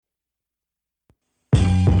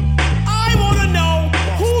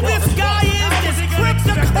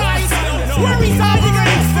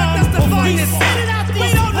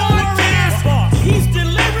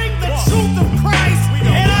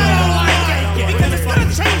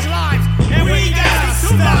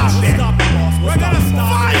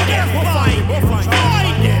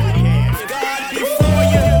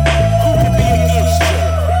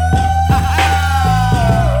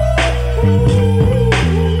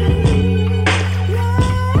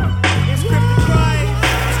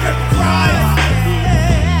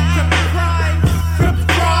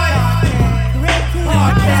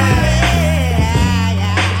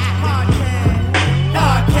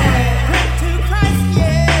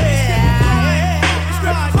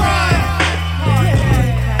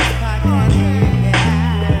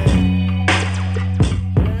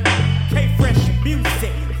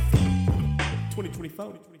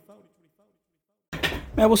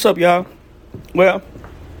Man, what's up, y'all? Well,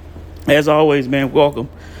 as always, man, welcome.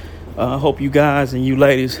 I hope you guys and you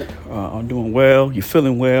ladies are doing well. You're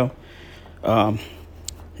feeling well.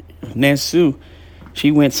 Nancy Sue,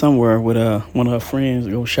 she went somewhere with one of her friends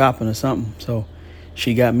to go shopping or something. So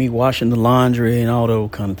she got me washing the laundry and all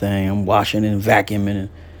that kind of thing. I'm washing and vacuuming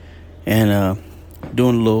and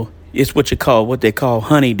doing a little. It's what they call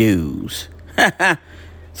honeydews.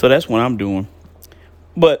 So that's what I'm doing.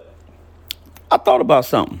 But I thought about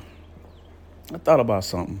something. And let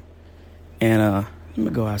me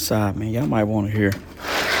go outside, man. Y'all might want to hear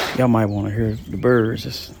the birds.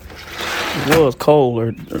 It was cold or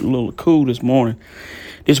a little cool this morning.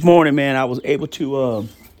 This morning, man, I was able to.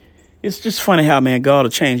 It's just funny how, man, God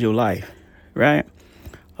will change your life, right?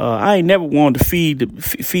 I ain't never wanted to feed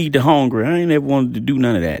the hungry. I ain't never wanted to do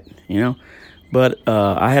none of that, you know. But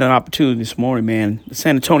I had an opportunity this morning, man. The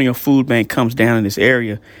San Antonio Food Bank comes down in this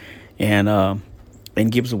area and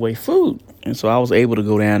gives away food. And so I was able to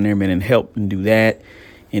go down there, man, and help and do that.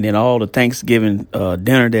 And then all the Thanksgiving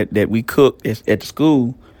dinner that we cooked at the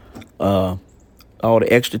school, all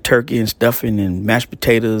the extra turkey and stuffing and mashed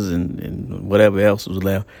potatoes and whatever else was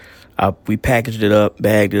left, we packaged it up,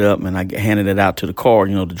 bagged it up, and I handed it out to the car.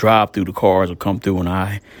 You know, the drive through the cars will come through, and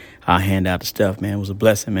I hand out the stuff, man. It was a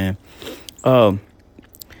blessing, man.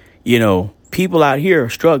 People out here are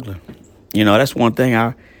struggling. You know, that's one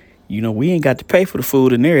thing we ain't got to pay for the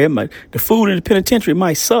food in there. The food in the penitentiary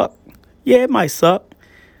might suck. Yeah, it might suck,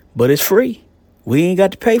 but it's free. We ain't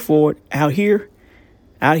got to pay for it out here,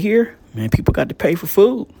 man. People got to pay for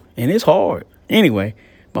food, and it's hard. Anyway,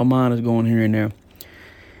 my mind is going here and there.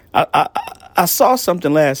 I saw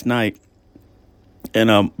something last night,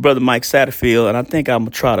 and Brother Mike Satterfield, and I think I'm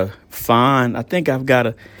gonna try to find. I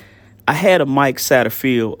had a Mike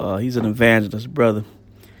Satterfield. He's an evangelist, brother,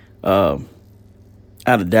 out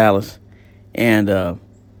of Dallas, and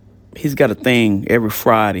he's got a thing every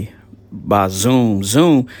Friday by Zoom.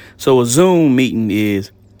 So a Zoom meeting,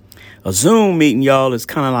 y'all, is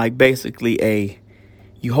kind of like basically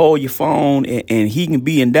you hold your phone and he can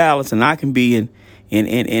be in Dallas and I can be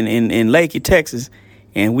in Lake, Texas,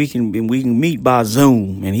 and we can meet by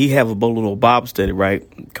Zoom. And he have a little Bible study,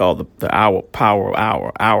 right, called the hour of power,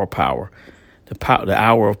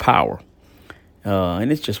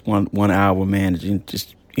 and it's just one hour, man,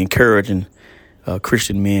 just encouraging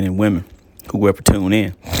Christian men and women who ever tune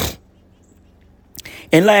in.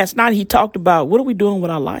 And last night he talked about what are we doing with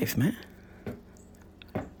our life, man?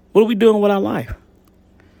 What are we doing with our life?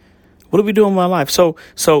 What are we doing with our life? So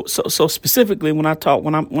specifically, when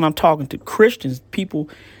I'm talking to Christians, people,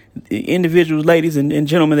 individuals, ladies and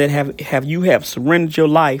gentlemen that have surrendered your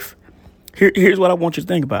life. Here's what I want you to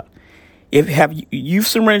think about. You've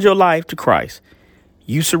surrendered your life to Christ,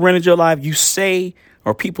 you surrendered your life, you say,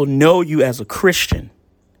 or people know you as a Christian.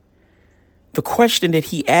 The question that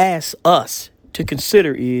he asks us to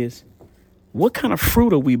consider is, what kind of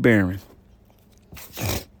fruit are we bearing?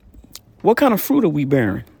 What kind of fruit are we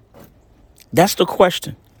bearing? That's the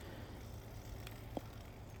question.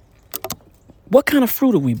 What kind of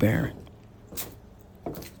fruit are we bearing?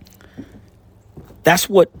 That's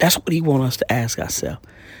what he wants us to ask ourselves.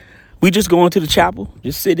 We just go into the chapel,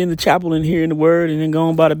 just sit in the chapel and hearing the word, and then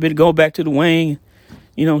go back to the wing,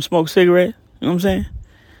 smoke a cigarette. You know what I'm saying?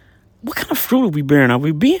 What kind of fruit are we bearing? Are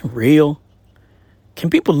we being real? Can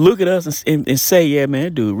people look at us and say, yeah, man,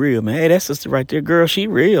 that dude real, man. Hey, that sister right there, girl, she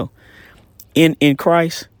real in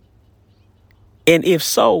Christ? And if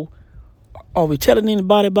so, are we telling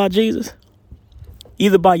anybody about Jesus?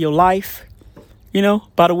 Either by your life,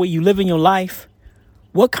 by the way you live in your life.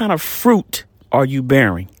 What kind of fruit are you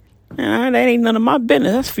bearing? That ain't none of my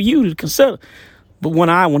business. That's for you to consider. But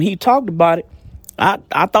when he talked about it, I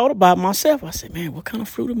thought about it myself. I said, man, what kind of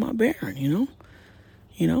fruit am I bearing?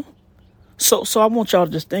 So I want y'all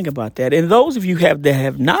to just think about that. And those of you that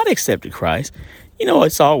have not accepted Christ,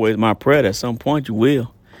 it's always my prayer that at some point you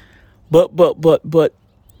will. But what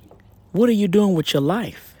are you doing with your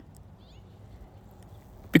life?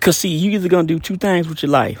 Because see, you either gonna do two things with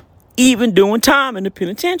your life, even doing time in the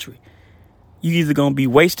penitentiary. You either gonna be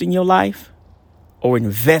wasting your life or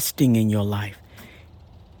investing in your life.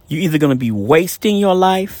 You either gonna be wasting your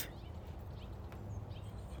life,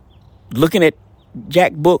 looking at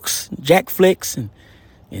Jack books, Jack flicks, and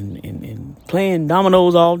playing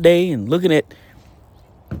dominoes all day, and looking at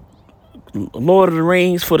Lord of the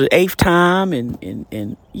Rings for the 8th time, and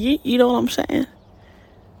you know what I'm saying?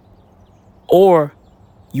 Or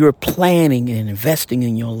you're planning and investing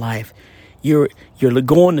in your life. You're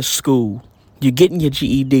going to school. You're getting your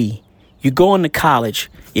GED. You go into college.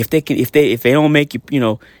 If they don't make you,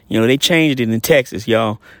 they changed it in Texas,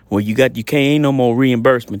 y'all, where ain't no more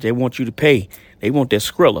reimbursement. They want you to pay. They want that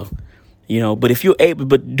Skrilla, but if you're able,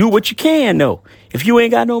 but do what you can though. If you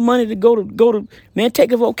ain't got no money to go to, man,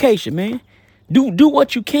 take a vacation, man. Do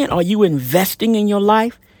what you can. Are you investing in your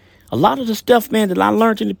life? A lot of the stuff, man, that I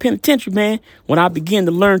learned in the penitentiary, man, when I began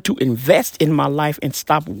to learn to invest in my life and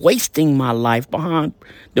stop wasting my life behind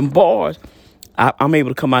them bars, I'm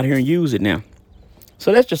able to come out here and use it now.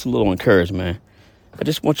 So that's just a little encouragement, man. I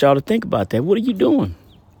just want y'all to think about that. What are you doing?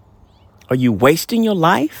 Are you wasting your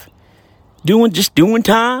life doing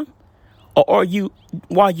time? Or are you,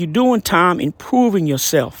 while you're doing time, improving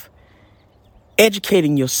yourself,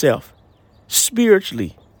 educating yourself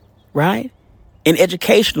spiritually, right? And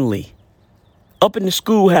educationally, up in the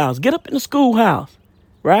schoolhouse. Get up in the schoolhouse,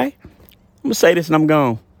 right? I'm going to say this and I'm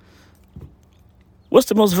gone. What's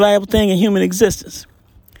the most valuable thing in human existence?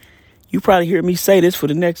 You probably hear me say this for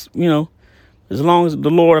the next, as long as the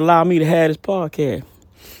Lord allow me to have this podcast.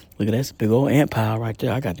 Look at that, that's a big old ant pile right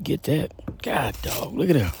there. I got to get that. God, dog, look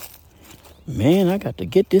at that. Man, I got to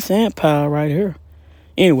get this ant pile right here.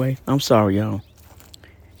 Anyway, I'm sorry, y'all.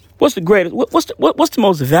 What's the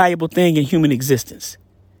most valuable thing in human existence?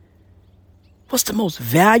 What's the most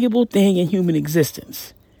valuable thing in human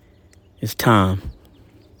existence? It's time.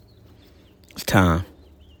 It's time.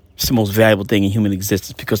 It's the most valuable thing in human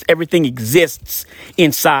existence because everything exists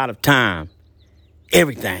inside of time.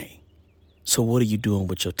 Everything. So what are you doing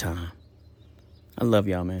with your time? I love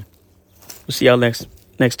y'all, man. We'll see y'all next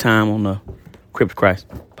time on the Crip to Christ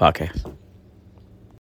podcast.